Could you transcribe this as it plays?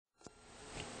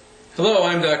Hello,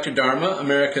 I'm Dr. Dharma,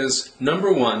 America's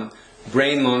 #1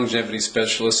 brain longevity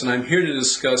specialist, and I'm here to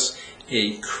discuss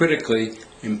a critically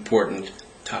important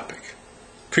topic.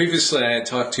 Previously, I had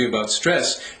talked to you about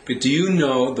stress, but do you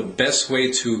know the best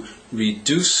way to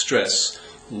reduce stress,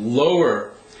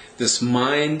 lower this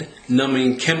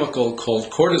mind-numbing chemical called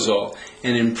cortisol,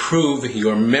 and improve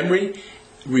your memory,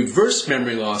 reverse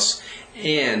memory loss,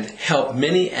 and help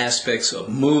many aspects of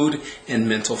mood and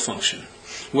mental function?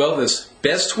 Well, this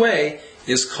best way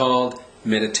is called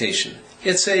meditation.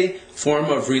 It's a form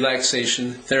of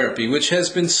relaxation therapy which has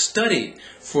been studied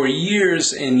for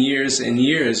years and years and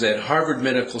years at Harvard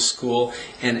Medical School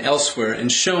and elsewhere,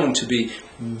 and shown to be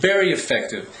very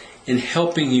effective in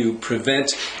helping you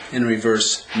prevent and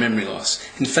reverse memory loss.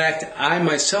 In fact, I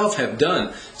myself have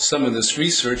done some of this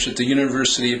research at the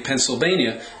University of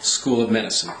Pennsylvania School of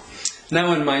Medicine.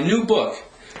 Now, in my new book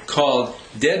called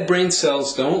Dead Brain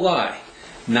Cells Don't Lie,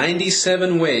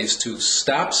 97 Ways to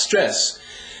Stop Stress,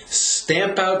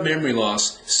 Stamp Out Memory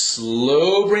Loss,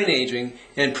 Slow Brain Aging,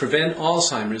 and Prevent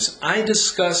Alzheimer's, I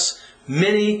discuss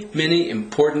many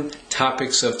important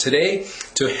topics of today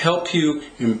to help you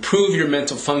improve your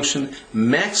mental function,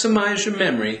 maximize your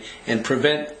memory, and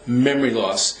prevent memory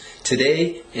loss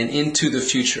today and into the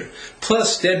future.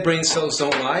 Plus, Dead Brain Cells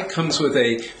Don't Lie comes with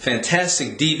a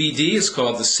fantastic DVD. It's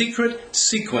called The Secret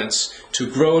Sequence to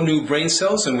Grow New Brain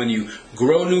Cells. And when you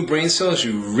grow new brain cells,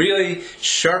 you really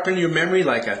sharpen your memory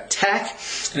like a tack.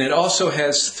 And it also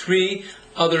has 3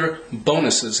 other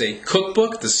bonuses: a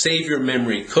cookbook, the Save Your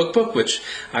Memory Cookbook, which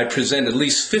I present at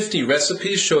least 50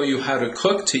 recipes, show you how to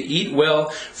cook to eat well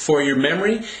for your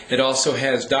memory. It also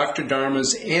has Dr.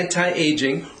 Dharma's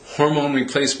anti-aging hormone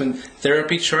replacement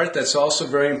therapy chart. That's also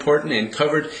very important and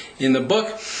covered in the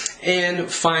book.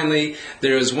 And finally,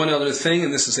 there is one other thing,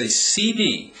 and this is a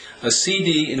CD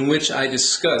in which I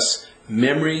discuss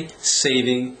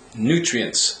memory-saving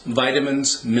nutrients,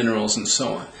 vitamins, minerals, and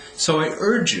so on. So I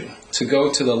urge you to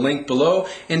go to the link below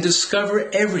and discover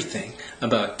everything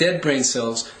about Dead Brain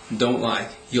Cells Don't Lie.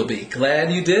 You'll be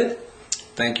glad you did.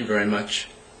 Thank you very much.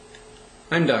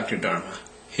 I'm Dr. Dharma.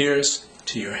 Here's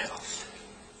to your health.